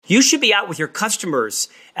You should be out with your customers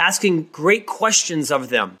asking great questions of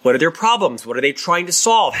them. What are their problems? What are they trying to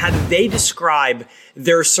solve? How do they describe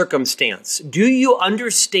their circumstance? Do you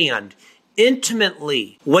understand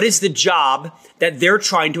intimately what is the job that they're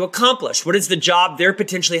trying to accomplish? What is the job they're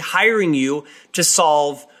potentially hiring you to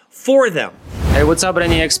solve for them? Hey, what's up,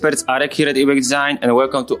 branding experts? Arek here at eBay Design, and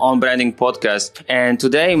welcome to On Branding Podcast. And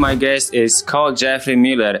today my guest is Scott Jeffrey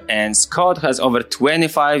Miller, and Scott has over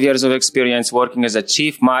 25 years of experience working as a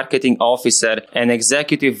Chief Marketing Officer and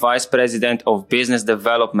Executive Vice President of Business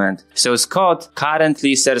Development. So Scott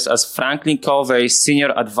currently serves as Franklin Covey's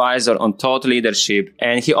Senior Advisor on Thought Leadership,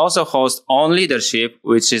 and he also hosts On Leadership,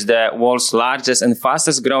 which is the world's largest and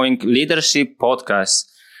fastest growing leadership podcast.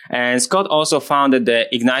 And Scott also founded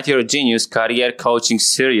the Ignite Your Genius career coaching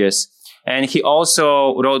series. And he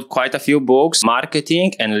also wrote quite a few books,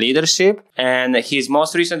 marketing and leadership. And his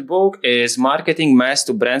most recent book is Marketing Mass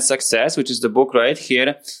to Brand Success, which is the book right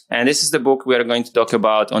here. And this is the book we are going to talk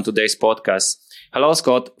about on today's podcast. Hello,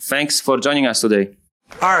 Scott. Thanks for joining us today.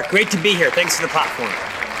 All right, great to be here. Thanks for the platform.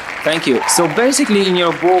 Thank you. So basically in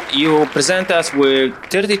your book, you present us with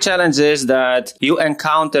 30 challenges that you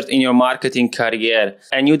encountered in your marketing career.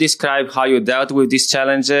 And you describe how you dealt with these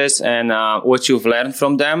challenges and what you've learned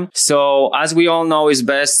from them. So as we all know, it's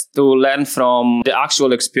best to learn from the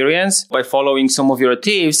actual experience. By following some of your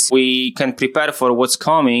tips, we can prepare for what's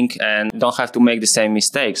coming and don't have to make the same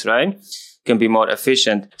mistakes, right? Can be more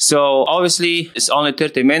efficient. So obviously it's only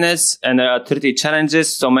 30 minutes and there are 30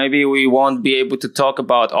 challenges. So maybe we won't be able to talk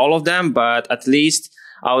about all of them, but at least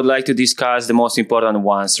I would like to discuss the most important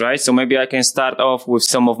ones, right? So maybe I can start off with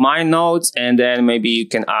some of my notes and then maybe you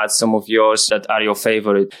can add some of yours that are your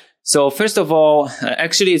favorite. So first of all,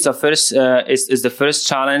 actually it's the first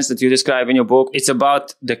challenge that you describe in your book. It's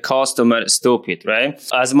about the customer stupid, right?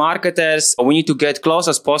 As marketers, we need to get close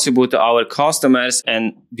as possible to our customers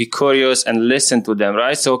and be curious and listen to them,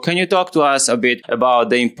 right? So can you talk to us a bit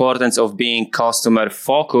about the importance of being customer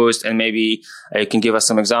focused and maybe you can give us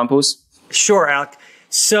some examples? Sure, Alec.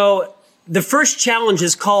 So the first challenge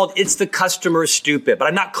is called It's the Customer Stupid, but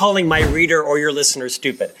I'm not calling my reader or your listener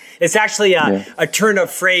stupid. It's actually a turn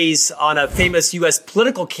of phrase on a famous U.S.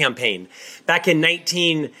 political campaign back in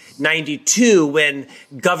 1992 when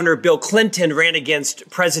Governor Bill Clinton ran against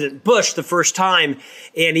President Bush the first time,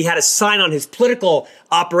 and he had a sign on his political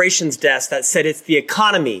operations desk that said, "It's the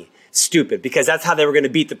economy, stupid," because that's how they were going to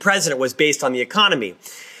beat the president, was based on the economy.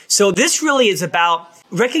 So this really is about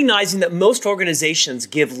recognizing that most organizations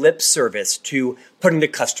give lip service to putting the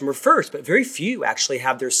customer first, but very few actually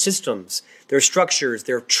have their systems, their structures,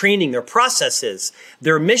 their training, their processes,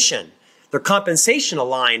 their mission, their compensation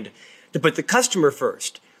aligned to put the customer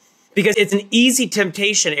first. Because it's an easy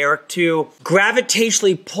temptation, Eric, to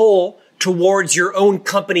gravitationally pull towards your own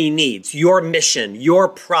company needs, your mission, your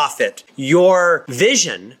profit, your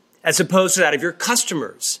vision, as opposed to that of your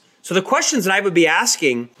customers. So the questions that I would be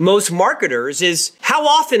asking most marketers is, how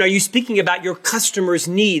often are you speaking about your customers'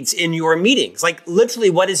 needs in your meetings? Like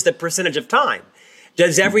literally, what is the percentage of time?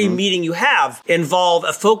 Does every meeting you have involve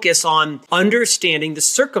a focus on understanding the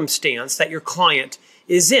circumstance that your client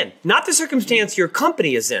is in? Not the circumstance your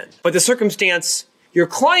company is in, but the circumstance your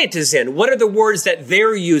client is in. What are the words that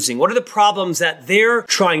they're using? What are the problems that they're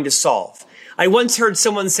trying to solve? I once heard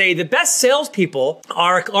someone say the best salespeople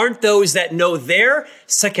aren't those that know their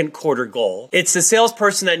second quarter goal. It's the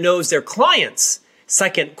salesperson that knows their client's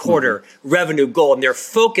second quarter revenue goal, and they're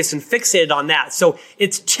focused and fixated on that. So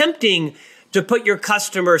it's tempting to put your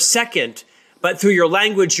customer second, but through your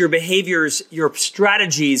language, your behaviors, your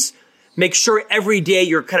strategies, make sure every day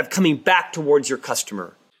you're kind of coming back towards your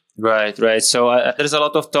customer. Right. So there's a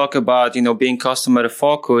lot of talk about, being customer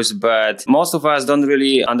focused, but most of us don't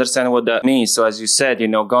really understand what that means. So as you said,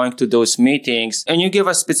 going to those meetings and you give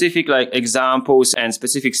us specific examples and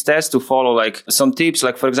specific steps to follow, some tips.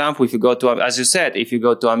 Like, for example, if you go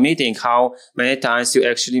to a meeting, how many times you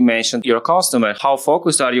actually mention your customer? How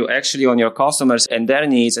focused are you actually on your customers and their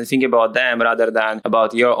needs and think about them rather than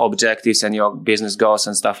about your objectives and your business goals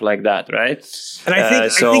and stuff like that, right? And I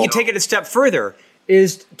think you take it a step further.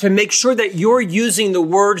 Is to make sure that you're using the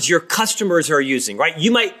words your customers are using, right?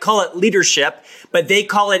 You might call it leadership, but they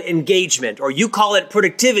call it engagement, or you call it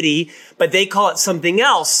productivity, but they call it something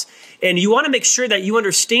else. And you want to make sure that you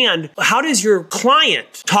understand, how does your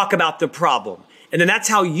client talk about the problem? And then that's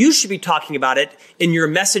how you should be talking about it in your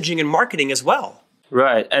messaging and marketing as well.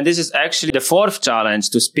 Right. And this is actually the fourth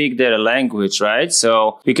challenge, to speak their language, right?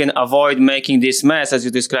 So we can avoid making this mess, as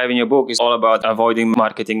you describe in your book. It's all about avoiding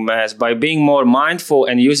marketing mess by being more mindful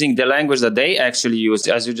and using the language that they actually use.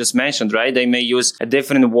 As you just mentioned, right? They may use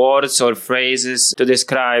different words or phrases to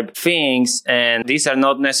describe things. And these are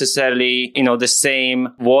not necessarily, the same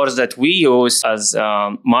words that we use as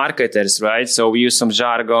marketers, right? So we use some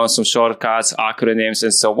jargon, some shortcuts, acronyms,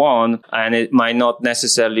 and so on. And it might not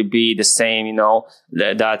necessarily be the same,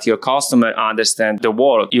 that your customer understand the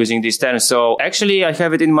world using these terms. So actually, I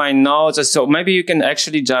have it in my notes. So maybe you can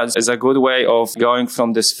actually judge as a good way of going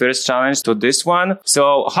from this first challenge to this one.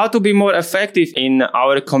 So how to be more effective in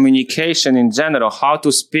our communication in general, how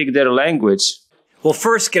to speak their language. Well,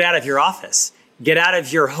 first, get out of your office, get out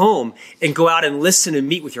of your home, and go out and listen and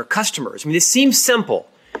meet with your customers. I mean, this seems simple,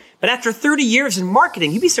 but after 30 years in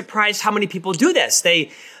marketing, you'd be surprised how many people do this.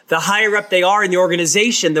 The higher up they are in the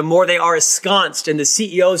organization, the more they are ensconced in the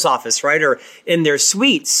CEO's office, right? Or in their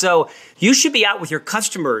suite. So you should be out with your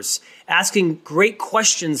customers asking great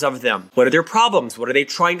questions of them. What are their problems? What are they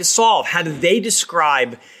trying to solve? How do they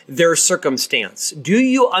describe their circumstance? Do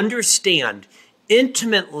you understand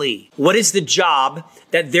intimately what is the job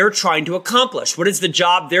that they're trying to accomplish? What is the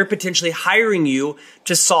job they're potentially hiring you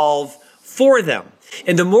to solve for them?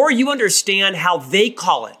 And the more you understand how they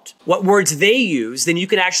call it, what words they use, then you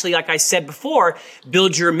can actually, like I said before,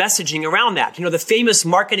 build your messaging around that. The famous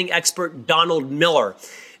marketing expert Donald Miller,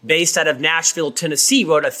 based out of Nashville, Tennessee,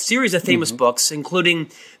 wrote a series of famous books, including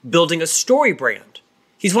Building a Story Brand.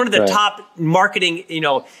 He's one of the top marketing,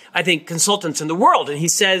 I think, consultants in the world. And he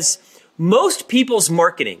says, most people's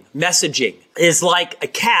marketing messaging is like a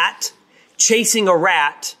cat chasing a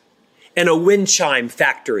rat in a wind chime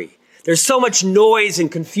factory. There's so much noise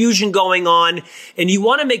and confusion going on, and you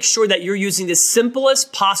want to make sure that you're using the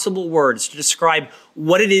simplest possible words to describe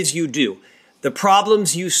what it is you do, the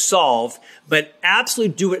problems you solve, but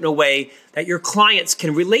absolutely do it in a way that your clients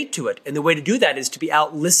can relate to it. And the way to do that is to be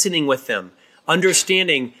out listening with them,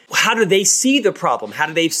 understanding how do they see the problem? How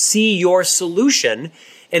do they see your solution?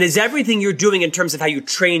 And is everything you're doing in terms of how you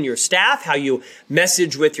train your staff, how you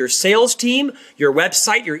message with your sales team, your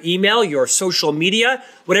website, your email, your social media,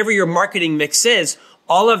 whatever your marketing mix is,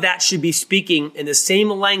 all of that should be speaking in the same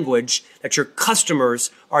language that your customers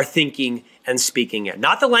are thinking and speaking in.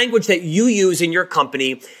 Not the language that you use in your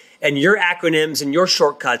company and your acronyms and your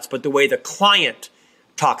shortcuts, but the way the client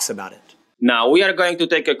talks about it. Now, we are going to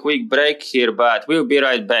take a quick break here, but we'll be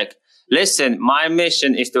right back. Listen, my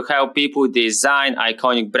mission is to help people design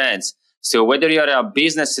iconic brands. So whether you're a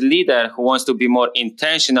business leader who wants to be more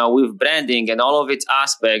intentional with branding and all of its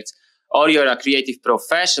aspects, or you're a creative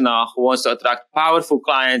professional who wants to attract powerful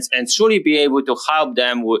clients and truly be able to help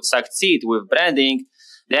them succeed with branding,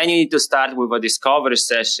 then you need to start with a discovery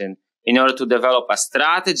session in order to develop a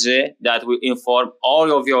strategy that will inform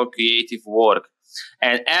all of your creative work.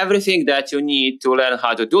 And everything that you need to learn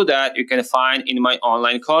how to do that, you can find in my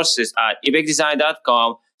online courses at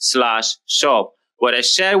ebexdesign.com/shop, where I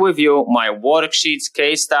share with you my worksheets,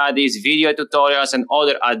 case studies, video tutorials, and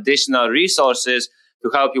other additional resources to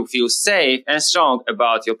help you feel safe and strong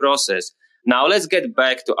about your process. Now let's get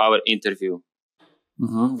back to our interview.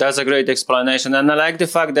 That's a great explanation. And I like the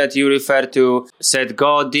fact that you refer to Seth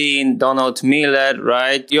Godin, Donald Miller,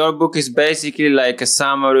 right? Your book is basically like a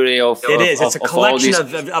summary of... It is. It's a collection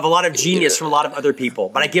of a lot of genius from a lot of other people,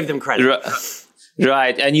 but I give them credit.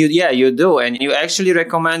 Right. And you do. And you actually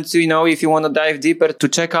recommend to, if you want to dive deeper, to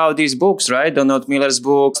check out these books, right? Donald Miller's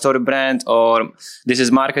book, Story Brand, or This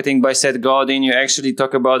is Marketing by Seth Godin. You actually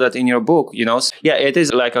talk about that in your book, Yeah, it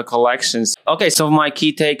is like a collection. Okay. So my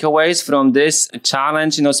key takeaways from this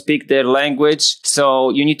challenge, speak their language.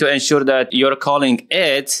 So you need to ensure that you're calling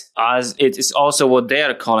it as it is also what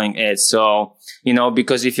they're calling it. So,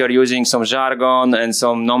 because if you're using some jargon and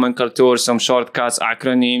some nomenclature, some shortcuts,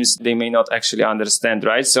 acronyms, they may not actually understand,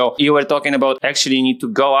 right? So you were talking about actually you need to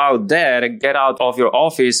go out there, get out of your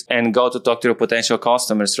office and go to talk to your potential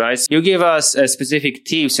customers, right? You give us specific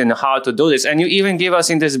tips on how to do this. And you even give us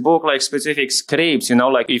in this book, like specific scripts,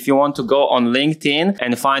 like if you want to go on LinkedIn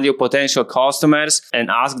and find your potential customers and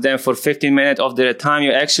ask them for 15 minutes of their time,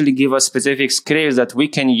 you actually give us specific scripts that we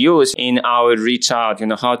can use in our reach out,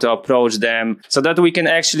 how to approach them, so that we can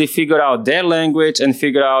actually figure out their language and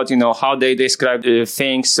figure out, how they describe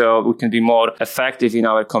things, so we can be more effective in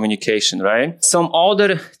our communication, right? Some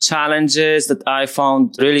other challenges that I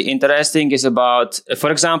found really interesting is about,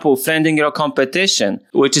 for example, friending your competition,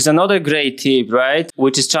 which is another great tip, right?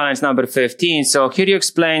 Which is challenge number 15. So here you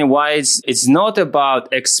explain why it's it's not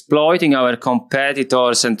about exploiting our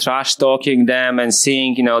competitors and trash talking them and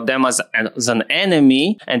seeing, them as an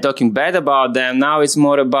enemy and talking bad about them. Now it's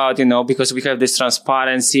more about, because we have this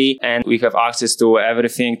transparency and we have access to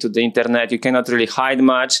everything, to the internet, you cannot really hide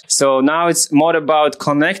much. So now it's more about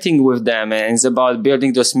connecting with them, and it's about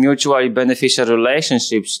building those mutually beneficial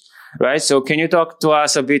relationships, right? So can you talk to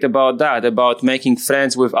us a bit about that, about making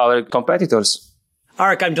friends with our competitors?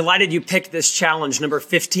 Arik, I'm delighted you picked this challenge, number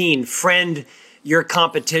 15, friend your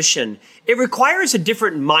competition. It requires a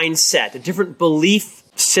different mindset, a different belief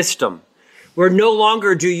system, where no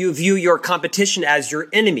longer do you view your competition as your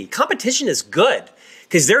enemy. Competition is good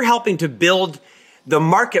because they're helping to build the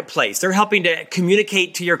marketplace. They're helping to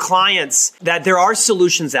communicate to your clients that there are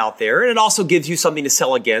solutions out there, and it also gives you something to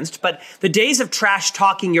sell against. But the days of trash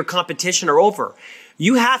talking your competition are over.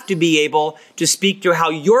 You have to be able to speak to how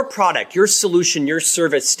your product, your solution, your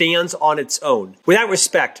service stands on its own without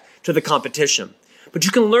respect to the competition. But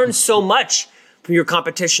you can learn so much from your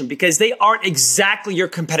competition because they aren't exactly your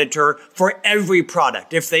competitor for every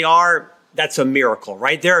product. If they are, that's a miracle,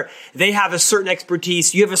 right? They have a certain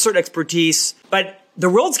expertise, you have a certain expertise, but the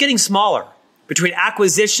world's getting smaller. Between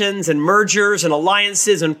acquisitions and mergers and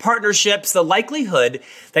alliances and partnerships, the likelihood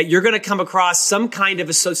that you're going to come across some kind of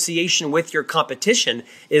association with your competition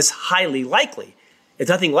is highly likely. It's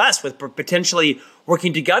nothing less with potentially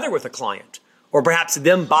working together with a client, or perhaps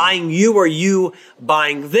them buying you or you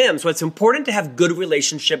buying them. So it's important to have good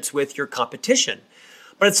relationships with your competition.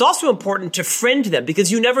 But it's also important to friend them because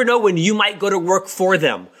you never know when you might go to work for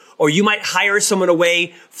them, or you might hire someone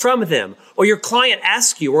away from them, or your client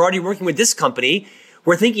asks you, we're already working with this company,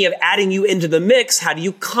 we're thinking of adding you into the mix. How do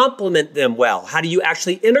you complement them well? How do you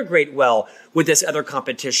actually integrate well with this other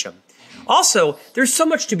competition? Also, there's so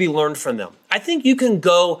much to be learned from them. I think you can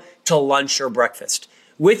go to lunch or breakfast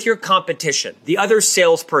with your competition, the other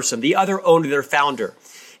salesperson, the other owner, their founder,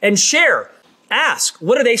 and ask,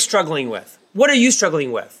 what are they struggling with? What are you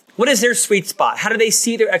struggling with? What is their sweet spot? How do they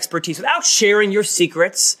see their expertise without sharing your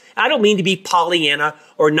secrets? I don't mean to be Pollyanna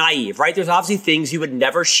or naive, right? There's obviously things you would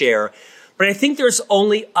never share, but I think there's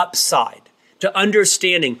only upside to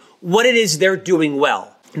understanding what it is they're doing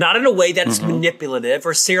well, not in a way that's manipulative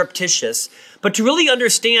or surreptitious, but to really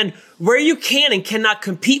understand where you can and cannot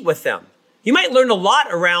compete with them. You might learn a lot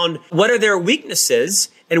around what are their weaknesses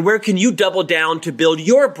and where can you double down to build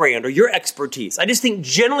your brand or your expertise. I just think,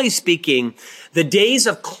 generally speaking, the days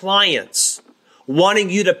of clients wanting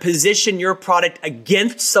you to position your product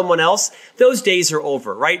against someone else, those days are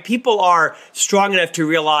over, right? People are strong enough to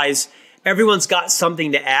realize everyone's got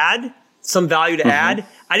something to add, some value to add.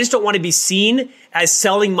 I just don't want to be seen as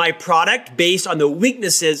selling my product based on the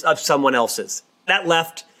weaknesses of someone else's.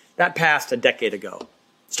 That passed a decade ago.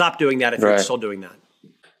 Stop doing that if you're still doing that.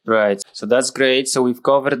 Right. So that's great. So we've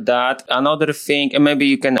covered that. Another thing, and maybe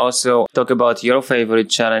you can also talk about your favorite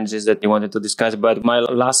challenges that you wanted to discuss. But my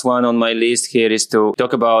last one on my list here is to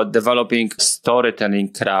talk about developing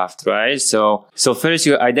storytelling craft, right? So first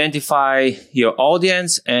you identify your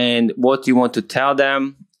audience and what you want to tell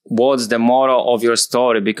them. What's the moral of your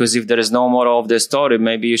story? Because if there is no moral of the story,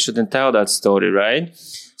 maybe you shouldn't tell that story, right?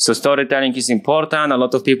 So storytelling is important. A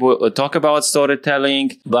lot of people talk about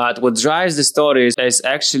storytelling, but what drives the stories is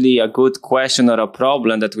actually a good question or a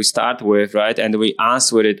problem that we start with, right? And we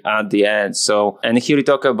answer it at the end. So, and here we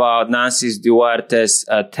talk about Nancy Duarte's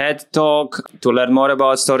TED Talk to learn more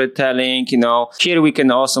about storytelling. Here we can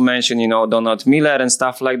also mention, Donald Miller and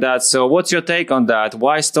stuff like that. So what's your take on that?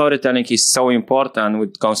 Why storytelling is so important when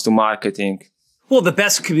it comes to marketing? Well, the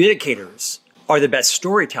best communicators are the best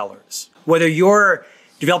storytellers. Whether you're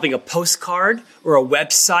developing a postcard or a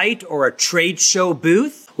website or a trade show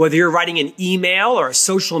booth, whether you're writing an email or a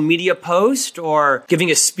social media post or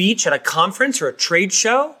giving a speech at a conference or a trade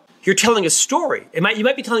show, you're telling a story. You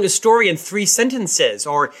might be telling a story in 3 sentences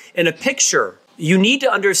or in a picture. You need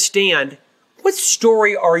to understand, what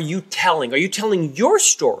story are you telling? Are you telling your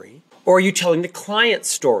story or are you telling the client's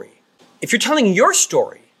story? If you're telling your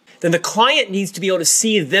story, then the client needs to be able to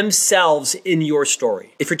see themselves in your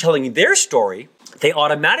story. If you're telling their story, they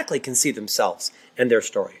automatically can see themselves in their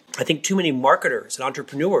story. I think too many marketers and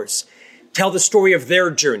entrepreneurs tell the story of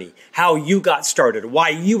their journey, how you got started, why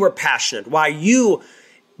you were passionate, why you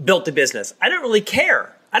built the business. I don't really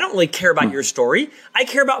care. I don't really care about your story. I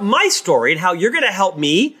care about my story and how you're going to help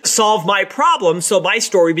me solve my problem so my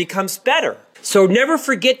story becomes better. So never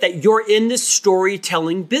forget that you're in this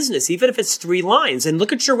storytelling business, even if it's 3 lines. And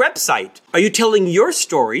look at your website. Are you telling your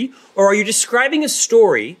story or are you describing a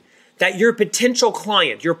story that your potential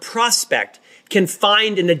client, your prospect, can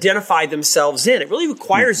find and identify themselves in? It really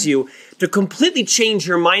requires you to completely change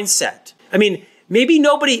your mindset. I mean, Maybe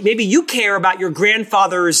you care about your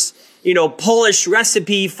grandfather's, Polish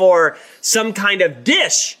recipe for some kind of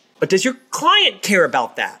dish, but does your client care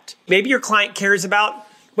about that? Maybe your client cares about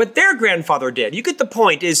what their grandfather did. You get the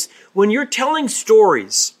point. Is when you're telling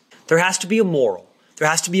stories, there has to be a moral. There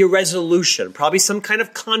has to be a resolution, probably some kind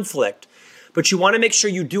of conflict, but you want to make sure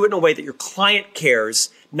you do it in a way that your client cares,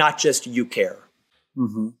 not just you care.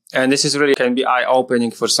 Mm-hmm. And this is really can be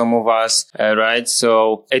eye-opening for some of us, right?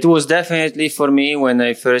 So it was definitely for me when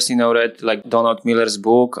I first, read like Donald Miller's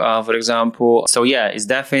book, for example. So yeah, it's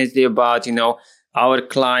definitely about, our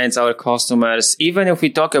clients, our customers. Even if we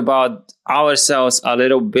talk about ourselves a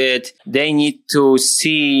little bit, they need to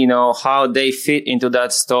see, how they fit into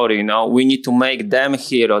that story. We need to make them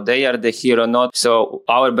hero. They are the hero, not so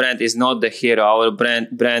our brand is not the hero. Our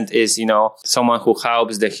brand is, someone who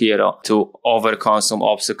helps the hero to overcome some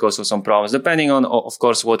obstacles or some problems, depending on, of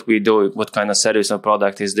course, what we do, what kind of service or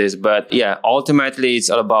product is this. But yeah, ultimately it's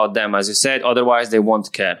all about them, as you said. Otherwise, they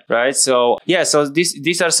won't care, right? So yeah, so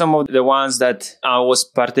these are some of the ones that I was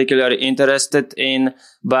particularly interested in.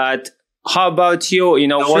 But how about you?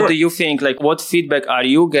 What do you think? Like, what feedback are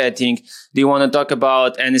you getting? Do you want to talk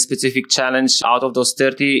about any specific challenge out of those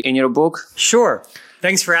 30 in your book? Sure.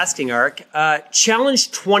 Thanks for asking, Ark.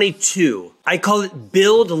 Challenge 22. I call it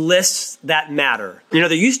build lists that matter.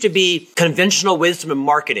 There used to be conventional wisdom in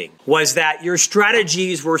marketing was that your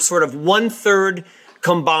strategies were sort of 1/3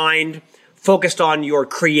 combined, focused on your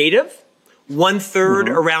creative, 1/3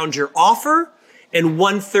 around your offer, and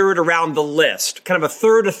 1/3 around the list, kind of a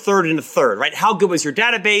third, and a third, right? How good was your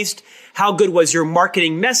database? How good was your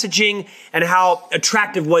marketing messaging? And how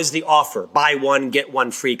attractive was the offer? Buy one, get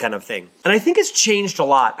one free kind of thing. And I think it's changed a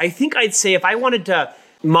lot. I think I'd say if I wanted to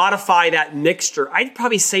modify that mixture, I'd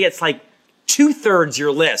probably say it's like 2/3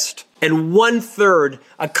 your list and 1/3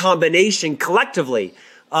 a combination collectively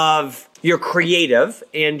of your creative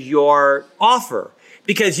and your offer.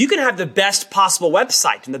 Because you can have the best possible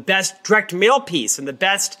website and the best direct mail piece and the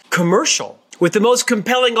best commercial with the most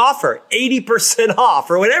compelling offer, 80% off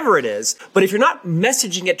or whatever it is. But if you're not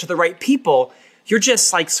messaging it to the right people, you're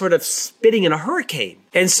just like sort of spitting in a hurricane.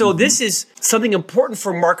 And so this is something important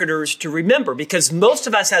for marketers to remember, because most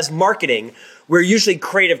of us as marketing, we're usually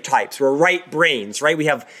creative types. We're right brains, right?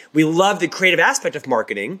 We love the creative aspect of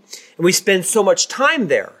marketing and we spend so much time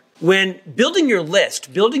there. When building your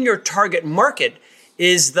list, building your target market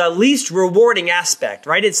is the least rewarding aspect,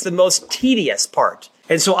 right? It's the most tedious part.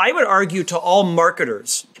 And so I would argue to all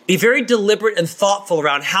marketers, be very deliberate and thoughtful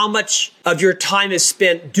around how much of your time is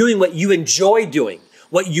spent doing what you enjoy doing,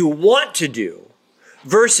 what you want to do,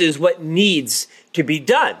 versus what needs to be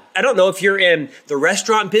done. I don't know if you're in the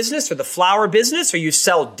restaurant business or the flower business, or you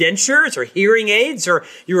sell dentures or hearing aids, or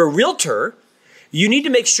you're a realtor. You need to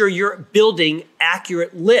make sure you're building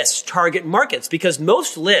accurate lists, target markets, because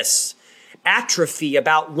most lists atrophy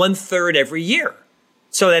about 1/3 every year.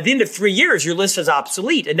 So at the end of 3 years, your list is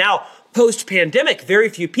obsolete. And now post-pandemic, very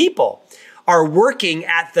few people are working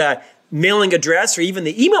at the mailing address or even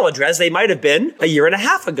the email address they might have been a year and a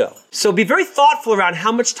half ago. So be very thoughtful around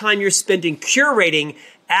how much time you're spending curating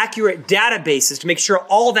accurate databases to make sure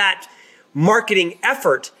all that marketing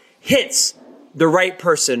effort hits the right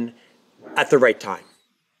person at the right time.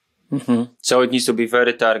 So it needs to be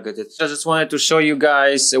very targeted. I just wanted to show you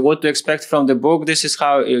guys what to expect from the book. This is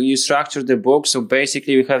how you structure the book. So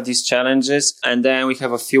basically we have these challenges and then we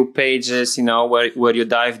have a few pages, where you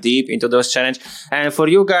dive deep into those challenges. And for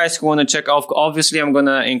you guys who want to check off, obviously I'm going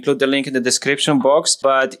to include the link in the description box.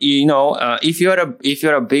 But if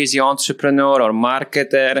you're a busy entrepreneur or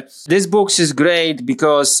marketer, this book is great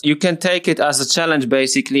because you can take it as a challenge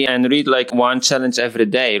basically and read like one challenge every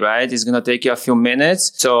day, right? It's going to take you a few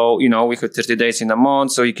minutes. So, we have 30 days in a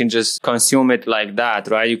month, so you can just consume it like that,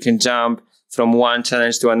 right? You can jump from one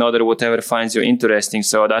challenge to another, whatever finds you interesting.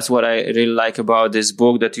 So that's what I really like about this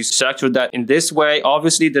book, that you structure that in this way.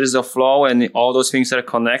 Obviously, there is a flow and all those things are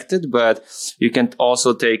connected, but you can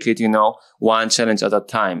also take it, one challenge at a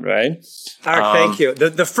time, right? Thank you.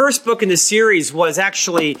 The first book in the series was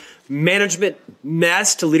actually Management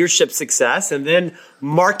Mess to Leadership Success, and then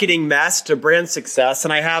Marketing Mess to Brand Success.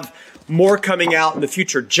 And I have more coming out in the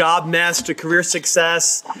future. Job mess to career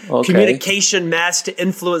success, communication mess to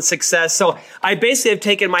influence success. So I basically have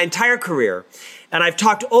taken my entire career and I've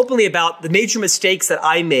talked openly about the major mistakes that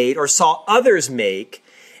I made or saw others make.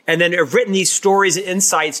 And then I've written these stories and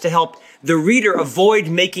insights to help the reader avoid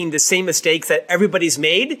making the same mistakes that everybody's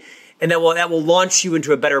made. And that will launch you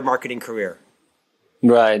into a better marketing career.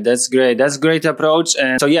 Right. That's great. That's a great approach.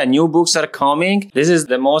 And so yeah, new books are coming. This is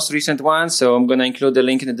the most recent one. So I'm going to include the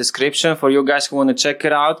link in the description for you guys who want to check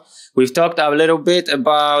it out. We've talked a little bit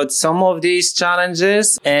about some of these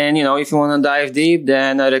challenges. And, if you want to dive deep,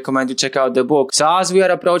 then I recommend you check out the book. So as we are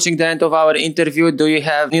approaching the end of our interview, do you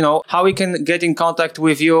have, how we can get in contact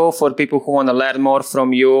with you for people who want to learn more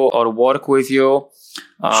from you or work with you?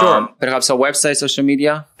 Sure. Perhaps a website, social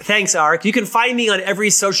media? Thanks, Arik. You can find me on every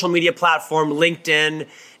social media platform, LinkedIn,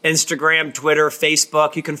 Instagram, Twitter,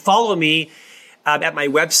 Facebook. You can follow me at my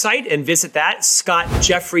website and visit that,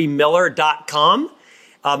 scottjeffreymiller.com.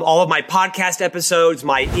 All of my podcast episodes,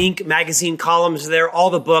 my Inc. magazine columns are there,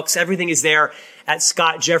 all the books, everything is there at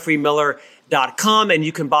scottjeffreymiller.com. And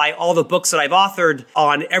you can buy all the books that I've authored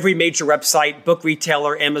on every major website, book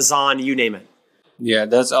retailer, Amazon, you name it. Yeah,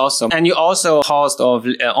 that's awesome. And you also host of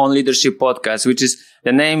On Leadership podcast, which is,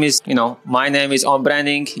 the name is, my name is On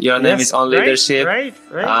Branding. Your name is On Leadership. Right.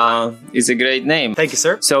 It's a great name. Thank you,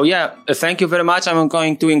 sir. So thank you very much. I'm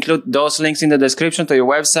going to include those links in the description to your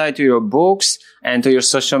website, to your books, and to your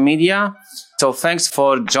social media. So thanks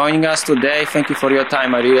for joining us today. Thank you for your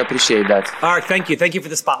time. I really appreciate that. All right. Thank you. Thank you for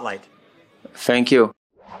the spotlight. Thank you.